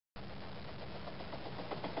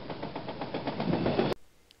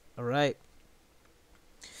Alright.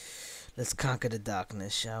 Let's conquer the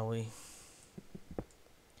darkness, shall we?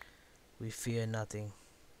 We fear nothing.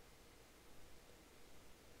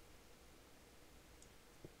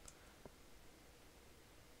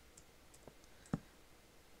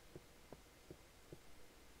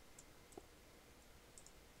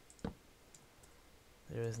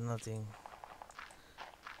 There is nothing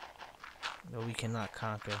that we cannot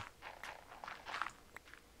conquer.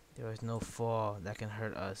 There is no fall that can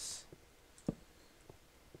hurt us.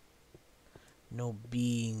 No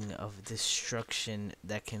being of destruction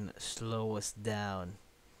that can slow us down.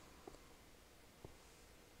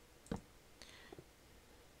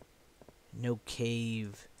 No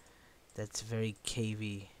cave that's very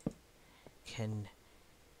cavey can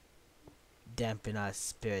dampen our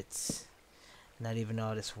spirits. Not even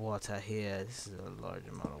all this water here. This is a large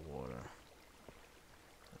amount of water.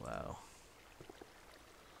 Wow.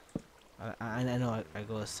 I know I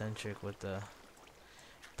go eccentric with the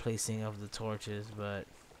placing of the torches, but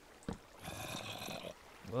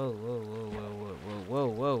whoa, whoa, whoa, whoa, whoa, whoa,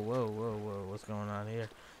 whoa, whoa, whoa, whoa, what's going on here?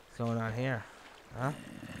 What's going on here? Huh?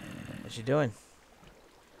 What you doing?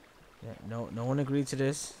 Yeah, no one agreed to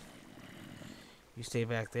this. You stay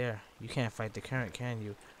back there. You can't fight the current, can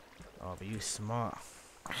you? Oh, but you smart.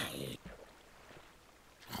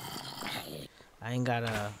 I ain't got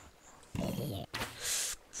a...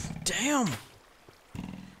 Damn!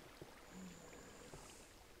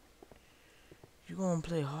 You gonna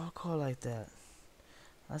play hardcore like that?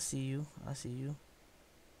 I see you. I see you.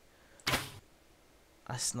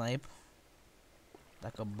 I snipe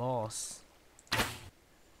like a boss.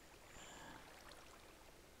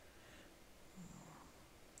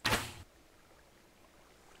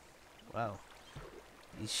 Wow.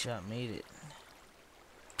 Each shot made it.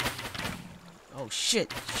 Oh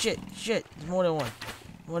shit, shit, shit. There's more than one.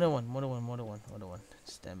 More than one, more than one, more than one, more than one.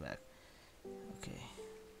 Stand back. Okay.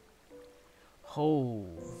 Oh.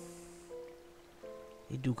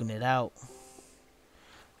 They duking it out.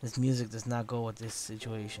 This music does not go with this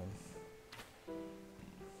situation.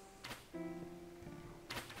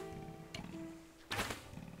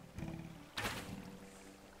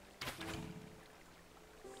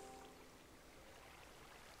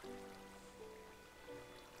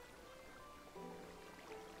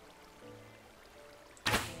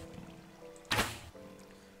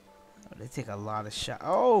 Oh, they take a lot of shots.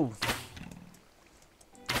 Oh!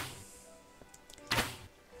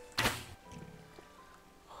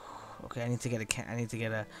 Okay, I need to get a can. I need to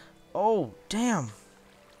get a. Oh, damn!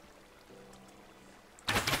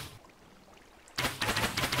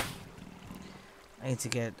 I need to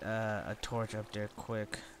get a torch up there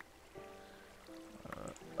quick.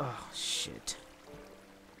 Oh shit!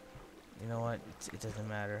 You know what? It doesn't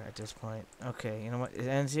matter at this point. Okay, you know what? It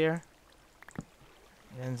ends here.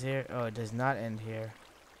 It ends here. Oh, it does not end here.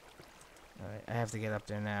 All right, I have to get up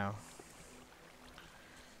there now.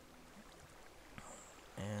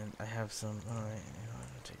 And I have some. Alright, you know, I'm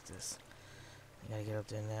gonna take this. I gotta get up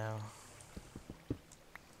there now.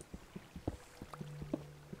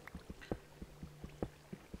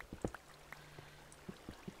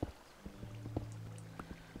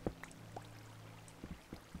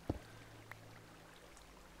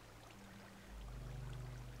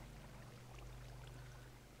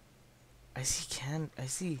 I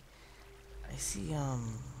see,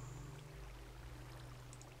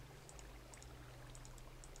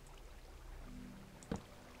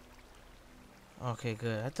 okay,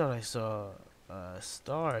 good. I thought I saw,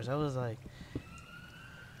 stars. I was like,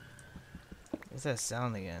 what's that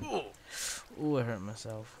sound again? Ooh, I hurt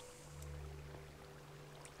myself.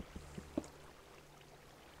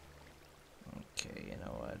 Okay, you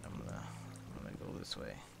know what? I'm gonna go this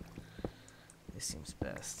way. This seems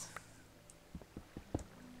best.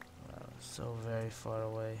 Wow, so very far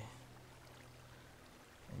away.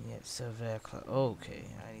 And yet so very close. Okay,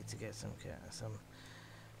 I need to get some.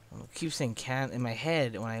 I keep saying in my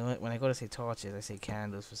head when I go to say torches, I say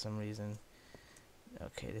candles for some reason.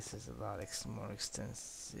 Okay, this is a lot more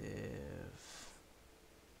extensive.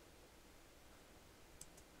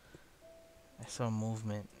 I saw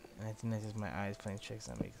movement, and I think that's just my eyes playing tricks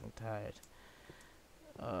on me because I'm tired.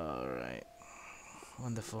 Alright.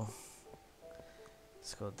 Wonderful.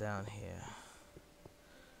 Let's go down here.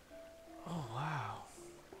 Oh, wow.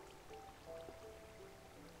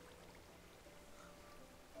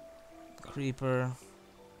 Creeper.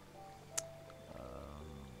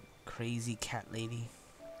 Crazy cat lady.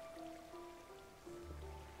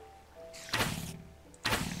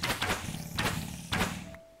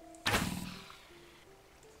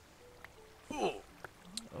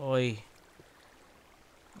 Oi.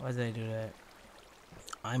 Why did I do that?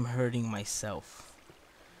 I'm hurting myself.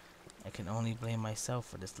 I can only blame myself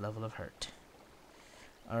for this level of hurt.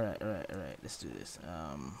 Alright. Let's do this.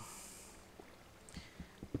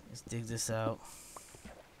 Let's dig this out.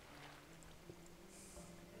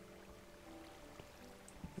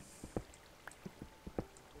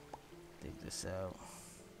 Dig this out.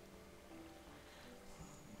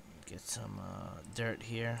 Get some dirt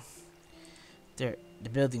here. Dirt. The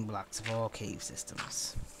building blocks of all cave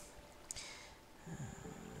systems.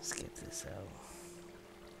 Let's get this out.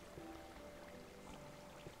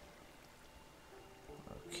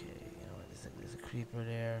 Okay, you know what? There's a creeper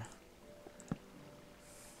there.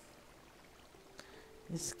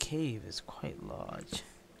 This cave is quite large.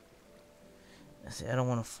 See, I don't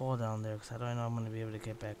want to fall down there because I don't know I'm going to be able to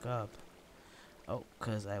get back up. Oh,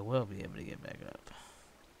 because I will be able to get back up.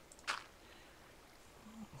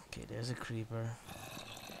 Okay, there's a creeper.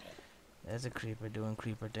 There's a creeper doing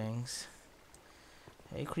creeper things.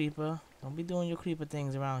 Hey, creeper. Don't be doing your creeper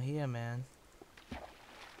things around here, man.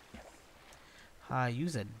 Hi,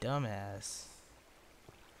 you's a dumbass.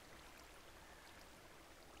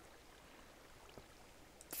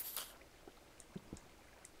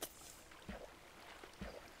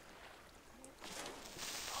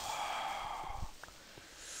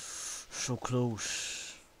 So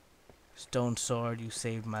close. Stone sword, you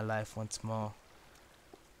saved my life once more.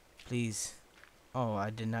 Please. Oh, I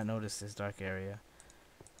did not notice this dark area.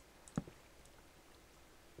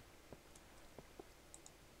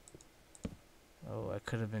 Oh, I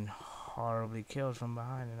could have been horribly killed from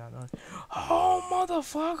behind and not notice. Oh,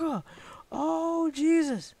 motherfucker! Oh,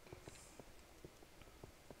 Jesus!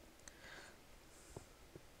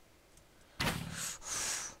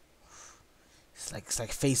 It's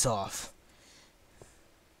like Face Off.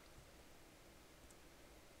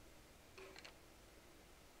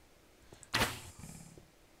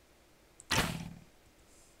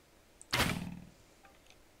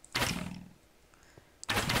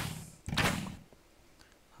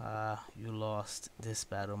 You lost this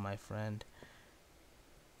battle, my friend.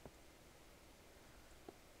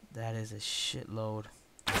 That is a shitload.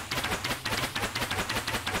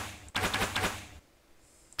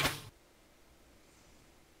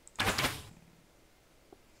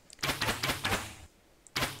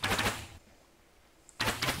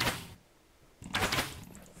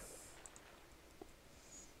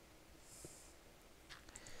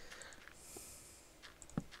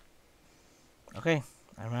 Okay,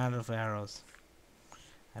 I ran out of arrows.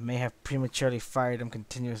 I may have prematurely fired them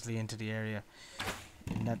continuously into the area.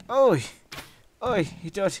 And that, oi! He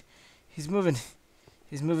thought he's moving.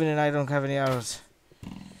 He's moving and I don't have any arrows.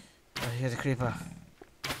 Oh, here's a creeper.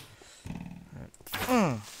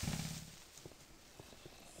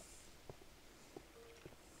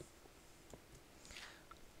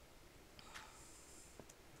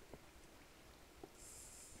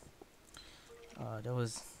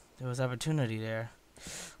 There was opportunity there.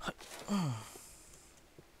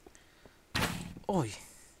 Oi!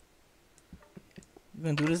 You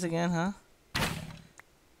gonna do this again, huh?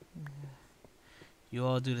 You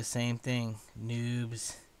all do the same thing,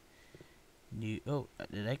 noobs. Oh,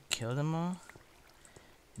 did I kill them all?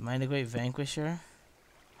 Am I the great vanquisher?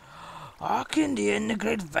 Arcandian, the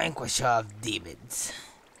great vanquisher of demons.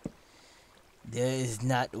 There is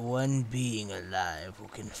not one being alive who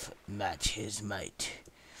can match his might.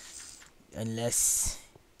 Unless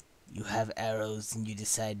you have arrows and you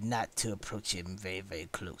decide not to approach him very, very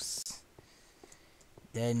close.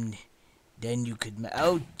 Then you could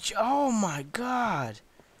oh my god!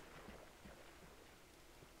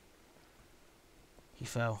 He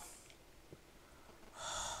fell.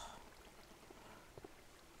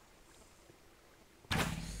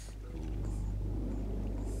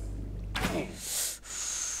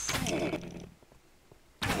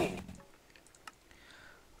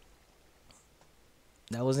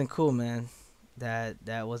 That wasn't cool, man.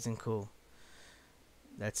 That wasn't cool.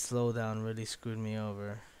 That slowdown really screwed me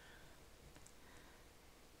over.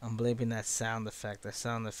 I'm blaming that sound effect. That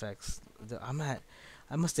sound effects.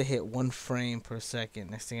 I must have hit 1 frame per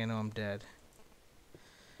second. Next thing I know, I'm dead.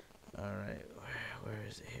 Alright, where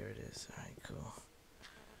is it? Here it is. Alright, cool.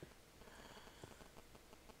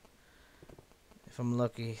 If I'm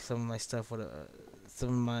lucky, some of my stuff would some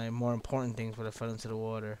of my more important things would have fell into the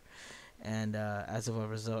water. And as of a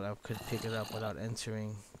result, I could pick it up without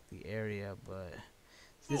entering the area, but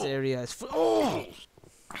this area is oh!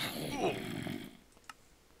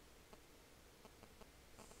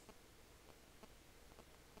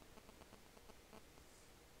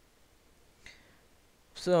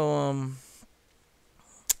 So,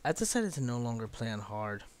 I decided to no longer play on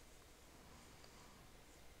hard.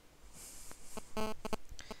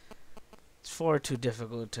 far too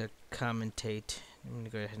difficult to commentate. I'm gonna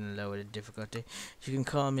go ahead and lower the difficulty. You can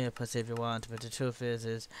call me a pussy if you want, but the truth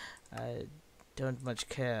is I don't much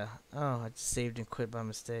care. Oh, I just saved and quit by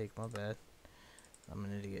mistake. My bad. I'm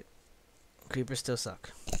an idiot. Creepers still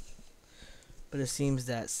suck. But it seems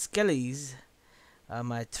that skellies are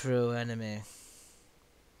my true enemy.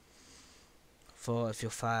 For if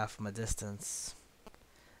you fire from a distance,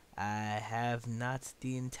 I have not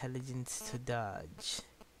the intelligence to dodge.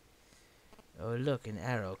 Oh look, an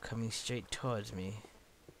arrow coming straight towards me.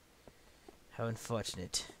 How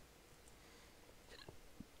unfortunate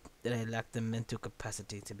that I lack the mental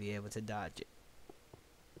capacity to be able to dodge it.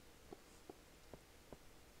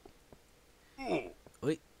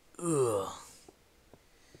 Wait. Ugh.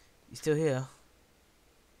 You still here?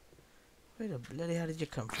 Where the bloody hell did you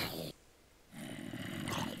come from?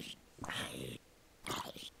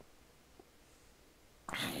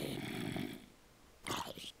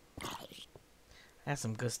 I have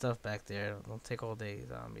some good stuff back there. Don't take all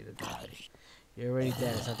days on me to die. You're already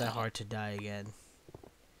dead. It's not that hard to die again.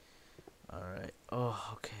 Alright.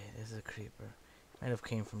 Oh, okay. This is a creeper. Might have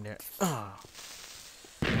came from there. Oh.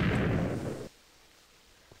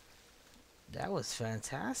 That was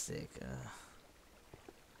fantastic.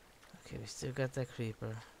 Okay, we still got that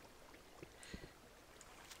creeper.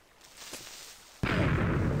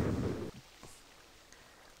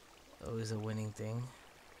 Always a winning thing.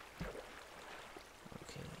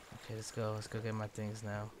 Okay, let's go. Let's go get my things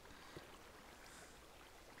now.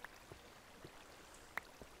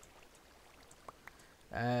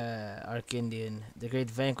 Arch-Indian, the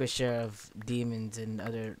great vanquisher of demons and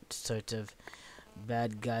other sorts of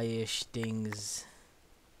bad guyish things,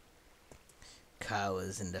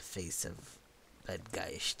 cowers in the face of bad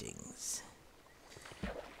guyish things.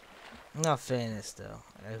 Not fairness though,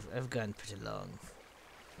 I've gone pretty long.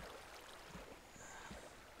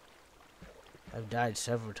 I've died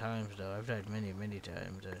several times though. I've died many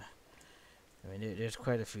times. I mean, there's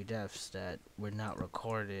quite a few deaths that were not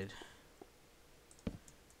recorded.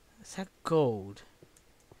 Is that gold?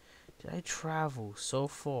 Did I travel so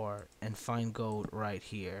far and find gold right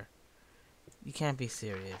here? You can't be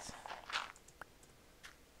serious.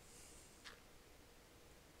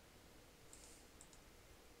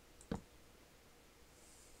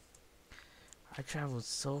 I traveled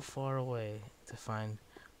so far away to find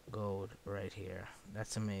gold right here.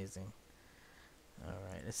 That's amazing.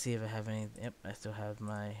 Alright, let's see if I have any. Yep, I still have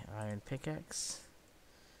my iron pickaxe.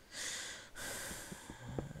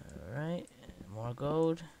 Alright, more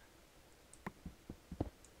gold.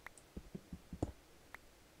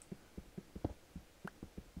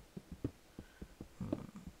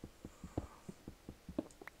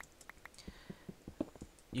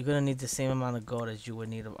 You're gonna need the same amount of gold as you would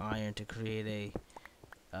need of iron to create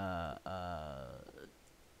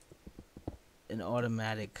an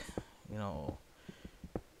automatic, you know,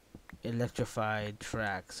 electrified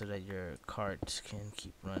track so that your carts can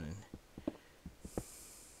keep running.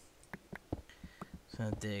 Just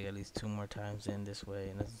gonna dig at least 2 more times in this way,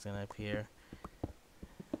 and nothing's gonna appear.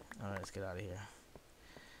 Alright, let's get out of here.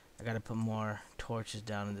 I gotta put more torches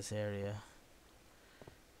down in this area.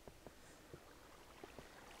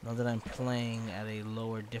 Now that I'm playing at a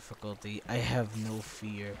lower difficulty, I have no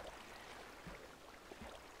fear.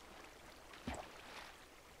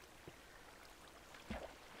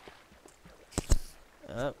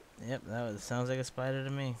 Oh, yep, sounds like a spider to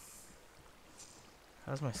me.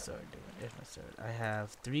 How's my sword doing? There's my sword. I have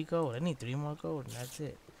 3 gold. I need 3 more gold, and that's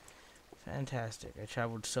it. Fantastic. I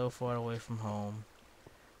traveled so far away from home.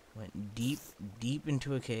 Went deep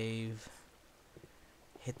into a cave.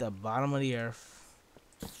 Hit the bottom of the earth.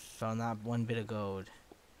 Found not 1 bit of gold.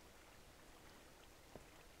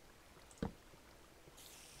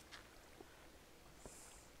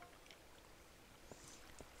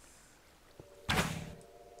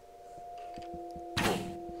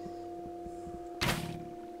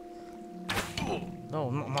 No,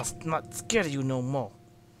 I'm not scared of you no more.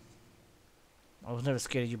 I was never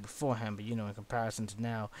scared of you beforehand, but you know, in comparison to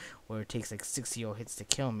now, where it takes like 60 hits to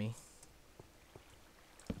kill me.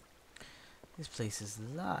 This place is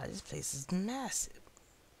large. This place is massive.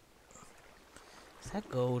 Is that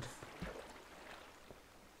gold?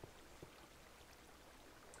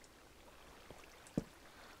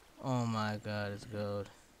 Oh my god, it's gold.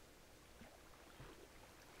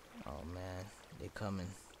 Oh man, they coming.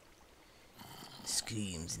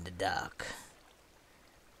 Screams in the dark.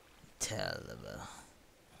 Tell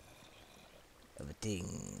of a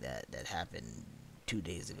thing that happened 2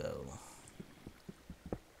 days ago.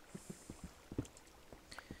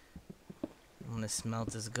 I'm gonna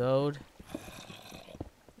smelt this gold.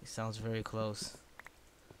 It sounds very close.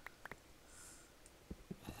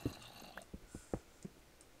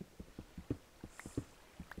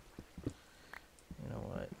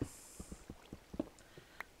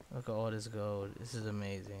 Look at all this gold. This is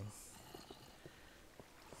amazing.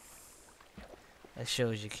 That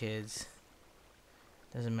shows you, kids.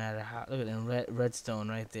 Doesn't matter how. Look at the redstone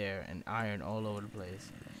right there, and iron all over the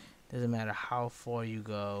place. Doesn't matter how far you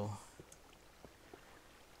go.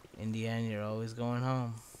 In the end, you're always going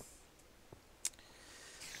home.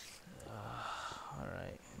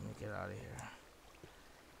 Alright, let me get out of here.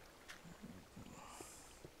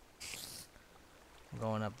 I'm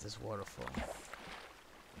going up this waterfall.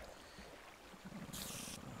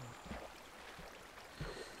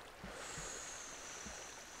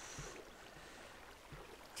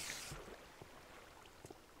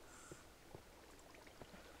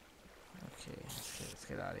 Okay, let's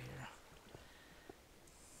get out of here.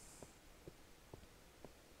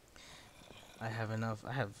 I have enough.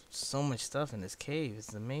 I have so much stuff in this cave.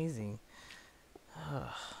 It's amazing.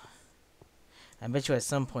 I bet you at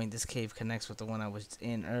some point this cave connects with the one I was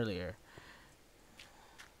in earlier.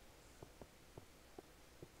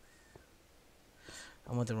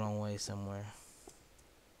 I went the wrong way somewhere.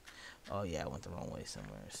 Oh yeah, I went the wrong way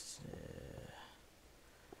somewhere.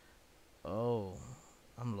 Oh,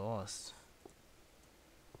 I'm lost.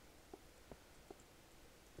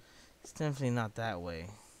 It's definitely not that way.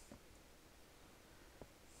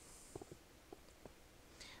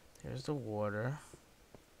 There's the water.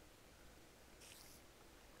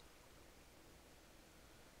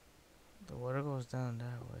 The water goes down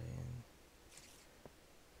that way. And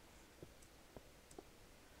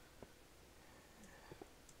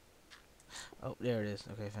oh, there it is.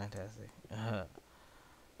 Okay, fantastic.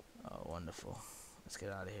 Oh, wonderful. Let's get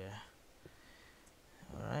out of here.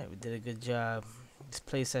 Alright, we did a good job. This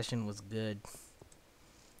play session was good.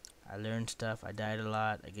 I learned stuff. I died a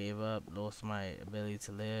lot. I gave up. Lost my ability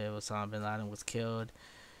to live. Osama bin Laden was killed.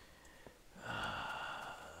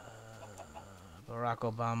 Barack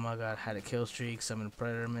Obama had a kill streak. Summoned a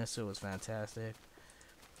predator missile. It was fantastic.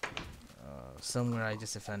 Somewhere I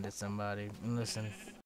just offended somebody. And listen,